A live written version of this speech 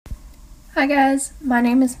Hi guys, my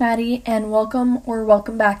name is Maddie and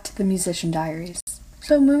welcome back to the Musician Diaries.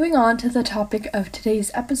 So moving on to the topic of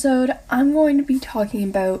today's episode, I'm going to be talking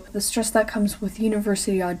about the stress that comes with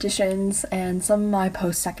university auditions and some of my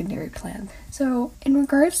post-secondary plans. So in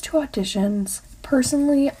regards to auditions,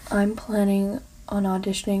 personally I'm planning on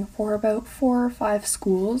auditioning for about 4 or 5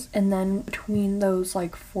 schools, and then between those 4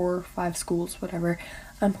 or 5 schools, whatever,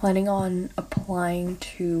 I'm planning on applying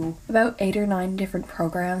to about 8 or 9 different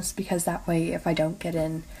programs, because that way if I don't get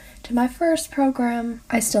in to my first program,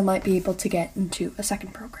 I still might be able to get into a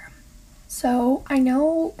second program. So I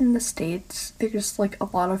know in the States there's a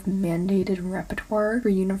lot of mandated repertoire for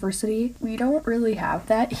university. We don't really have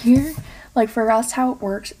that here. For us, how it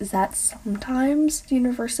works is that sometimes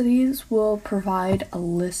universities will provide a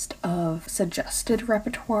list of suggested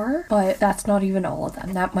repertoire, but that's not even all of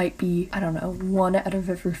them. That might be, 1 out of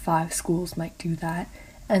every 5 schools might do that.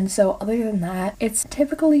 And so other than that, it's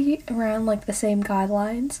typically around the same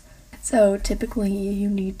guidelines. So typically you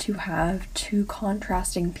need to have 2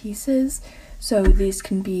 contrasting pieces. So these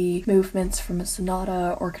can be movements from a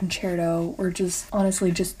sonata or concerto, or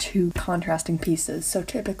just 2 contrasting pieces. So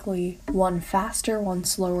typically 1 faster, 1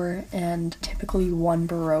 slower, and typically 1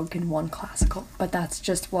 Baroque and 1 classical. But that's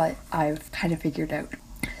just what I've kind of figured out.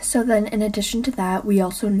 So then in addition to that, we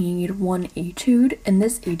also need 1 etude, and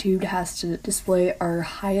this etude has to display our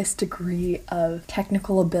highest degree of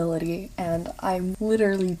technical ability, and I'm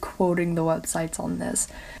literally quoting the websites on this.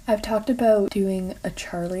 I've talked about doing a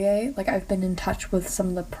charlier, I've been in touch with some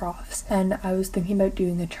of the profs, and I was thinking about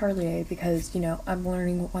doing a charlier because, I'm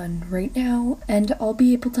learning one right now, and I'll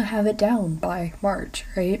be able to have it down by March,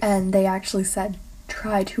 right? And they actually said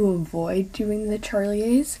try to avoid doing the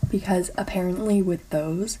charliers, because apparently with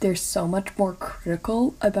those they're so much more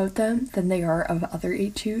critical about them than they are of other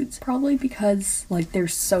etudes, probably because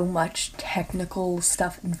there's so much technical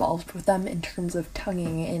stuff involved with them in terms of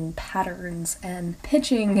tonguing and patterns and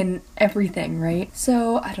pitching and everything, right?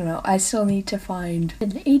 So I don't know, I still need to find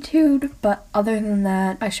an etude, but other than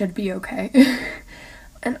that I should be okay.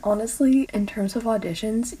 And honestly, in terms of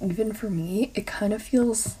auditions, even for me, it kind of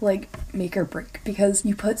feels like make or break, because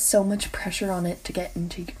you put so much pressure on it to get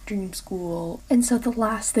into your dream school. And so the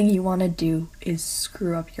last thing you want to do is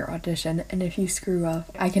screw up your audition. And if you screw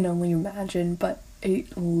up, I can only imagine, but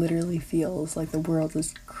it literally feels like the world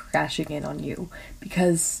is crashing in on you,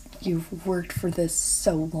 because you've worked for this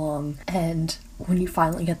so long, and when you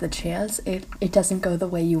finally get the chance, it doesn't go the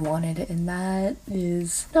way you wanted, and that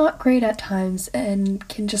is not great at times and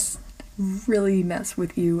can just really mess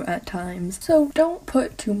with you at times. So don't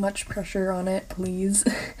put too much pressure on it, please.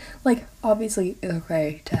 Obviously it's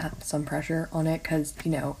okay to have some pressure on it because,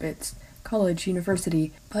 it's college,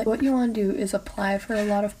 university, but what you want to do is apply for a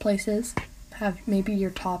lot of places, have maybe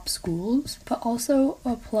your top schools, but also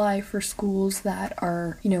apply for schools that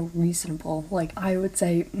are, reasonable. I would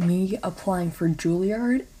say me applying for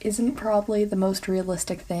Juilliard isn't probably the most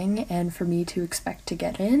realistic thing, and for me to expect to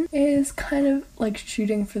get in is kind of like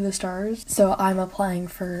shooting for the stars. So I'm applying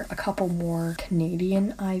for a couple more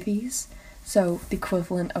Canadian Ivies. So the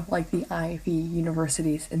equivalent of the Ivy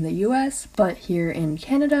universities in the US, but here in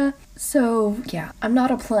Canada. So yeah, I'm not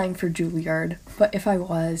applying for Juilliard, but if I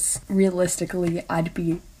was, realistically, I'd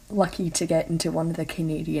be lucky to get into one of the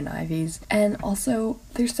Canadian Ivies. And also,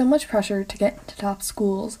 there's so much pressure to get into top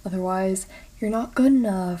schools, otherwise you're not good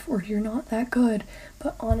enough or you're not that good.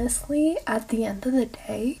 But honestly, at the end of the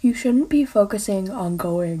day, you shouldn't be focusing on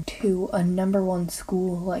going to a number 1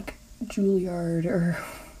 school like Juilliard, or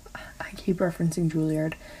I keep referencing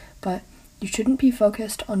Juilliard, but you shouldn't be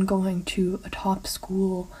focused on going to a top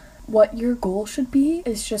school. What your goal should be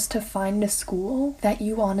is just to find a school that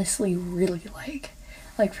you honestly really like.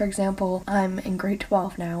 For example, I'm in grade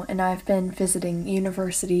 12 now, and I've been visiting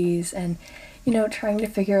universities and, trying to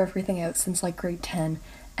figure everything out since grade 10.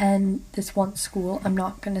 And this one school, I'm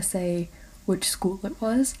not gonna say which school it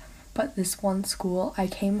was, but this one school, I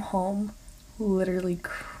came home literally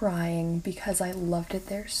crying because I loved it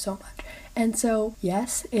there so much. And so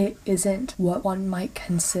yes, it isn't what one might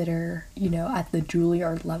consider, at the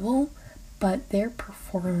Juilliard level, but their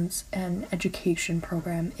performance and education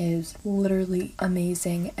program is literally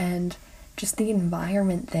amazing, and just the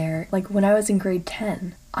environment there. When I was in grade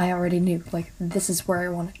 10, I already knew this is where I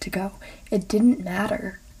wanted to go. It didn't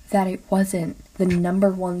matter that it wasn't the number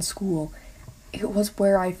 1 school, it was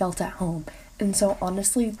where I felt at home. And so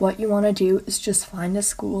honestly, what you want to do is just find a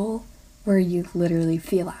school where you literally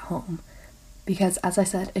feel at home. Because as I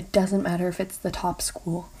said, it doesn't matter if it's the top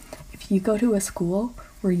school. If you go to a school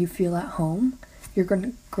where you feel at home, you're going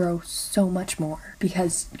to grow so much more,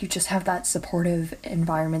 because you just have that supportive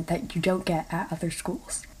environment that you don't get at other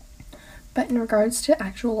schools. But in regards to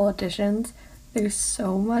actual auditions, there's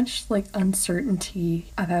so much like uncertainty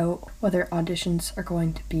about whether auditions are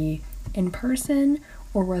going to be in person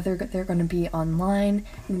or whether they're going to be online,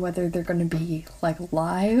 and whether they're going to be like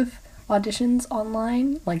live auditions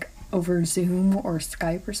online, like over Zoom or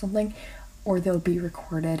Skype or something, or they'll be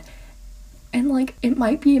recorded. And like it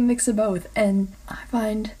might be a mix of both, and I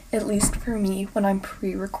find, at least for me, when I'm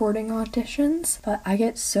pre-recording auditions, but I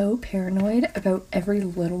get so paranoid about every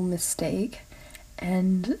little mistake,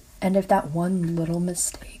 and if that one little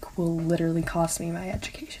mistake will literally cost me my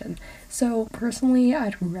education. So personally,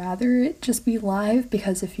 I'd rather it just be live,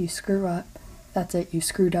 because if you screw up, that's it, you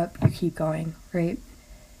screwed up, you keep going, right?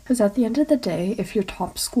 Because at the end of the day, if your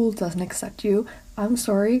top school doesn't accept you, I'm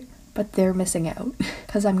sorry, but they're missing out.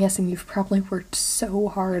 Because I'm guessing you've probably worked so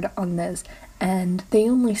hard on this, and they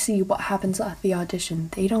only see what happens at the audition.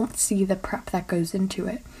 They don't see the prep that goes into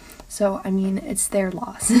it. So, I mean, it's their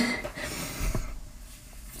loss.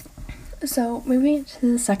 So, moving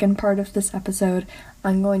to the second part of this episode,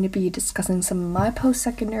 I'm going to be discussing some of my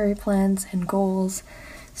post-secondary plans and goals.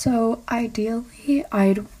 So, ideally,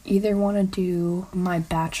 I'd either want to do my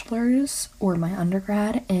bachelor's or my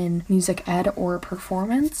undergrad in music ed or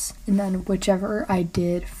performance, and then whichever I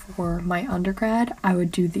did for my undergrad, I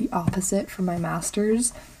would do the opposite for my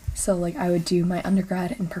master's. So, like, I would do my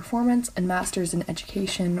undergrad in performance and master's in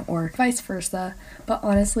education, or vice versa. But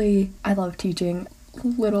honestly, I love teaching.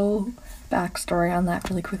 Little backstory on that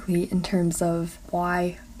really quickly in terms of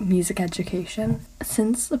why music education.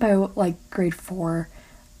 Since about like grade 4,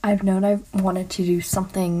 I've known I've wanted to do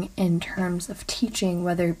something in terms of teaching,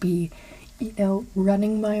 whether it be, you know,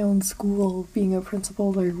 running my own school, being a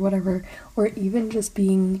principal or whatever, or even just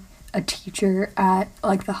being a teacher at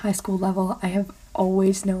like the high school level. I have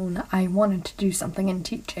always known I wanted to do something in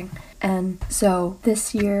teaching. And so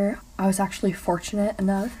this year I was actually fortunate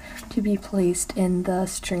enough to be placed in the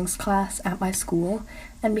strings class at my school.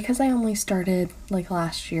 And because I only started like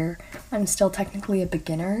last year, I'm still technically a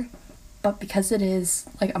beginner. But because it is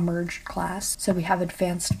like a merged class, so we have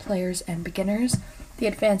advanced players and beginners, the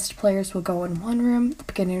advanced players will go in one room, the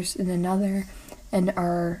beginners in another, and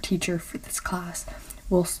our teacher for this class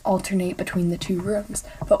will alternate between the two rooms.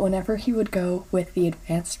 But whenever he would go with the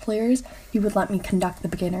advanced players, he would let me conduct the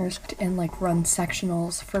beginners and like run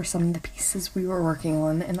sectionals for some of the pieces we were working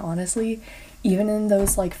on. And honestly, even in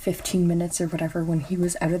those like 15 minutes or whatever when he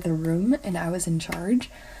was out of the room and I was in charge,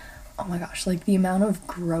 oh my gosh, like the amount of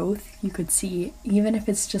growth you could see, even if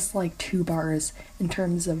it's just like 2 bars in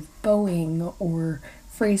terms of bowing or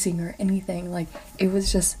phrasing or anything, like it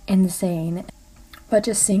was just insane. But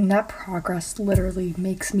just seeing that progress literally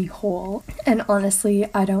makes me whole. And honestly,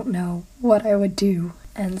 I don't know what I would do.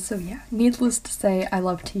 And so yeah, needless to say, I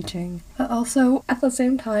love teaching. But also, at the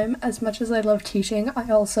same time, as much as I love teaching, I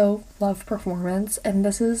also love performance. And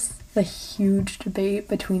this is the huge debate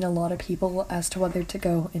between a lot of people as to whether to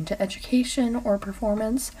go into education or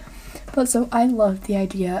performance. But so I love the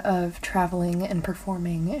idea of traveling and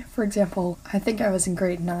performing. For example, I think I was in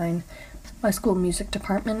grade 9. My school music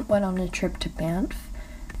department went on a trip to Banff,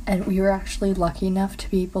 and we were actually lucky enough to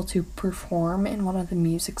be able to perform in one of the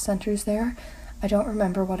music centers there. I don't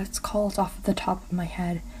remember what it's called off the top of my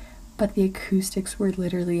head, but the acoustics were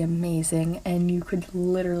literally amazing, and you could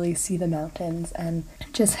literally see the mountains, and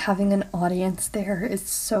just having an audience there is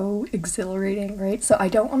so exhilarating, right? So I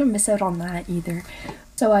don't want to miss out on that either.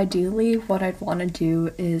 So ideally, what I'd want to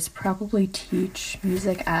do is probably teach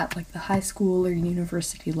music at like the high school or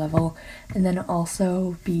university level, and then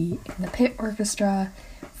also be in the pit orchestra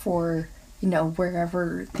for, you know,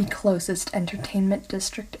 wherever the closest entertainment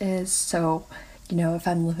district is. So, you know, if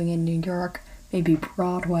I'm living in New York, maybe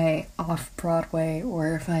Broadway, off-Broadway,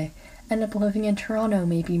 or if I end up living in Toronto,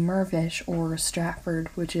 maybe Mirvish or Stratford,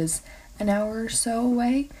 which is an hour or so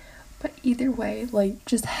away. But either way, like,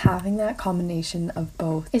 just having that combination of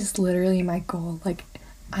both is literally my goal. Like,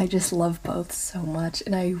 I just love both so much,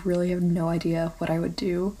 and I really have no idea what I would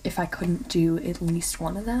do if I couldn't do at least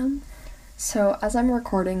one of them. So as I'm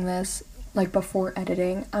recording this, like before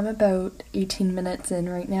editing, I'm about 18 minutes in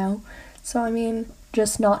right now. So I mean,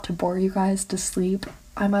 just not to bore you guys to sleep,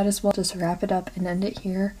 I might as well just wrap it up and end it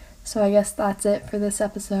here. So I guess that's it for this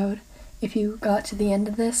episode. If you got to the end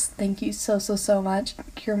of this, thank you so much.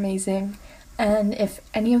 You're amazing. And if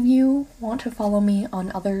any of you want to follow me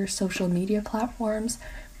on other social media platforms,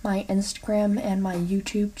 my Instagram and my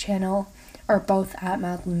YouTube channel are both at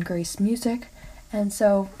Madeline Grace Music. And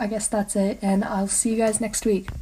so I guess that's it, and I'll see you guys next week.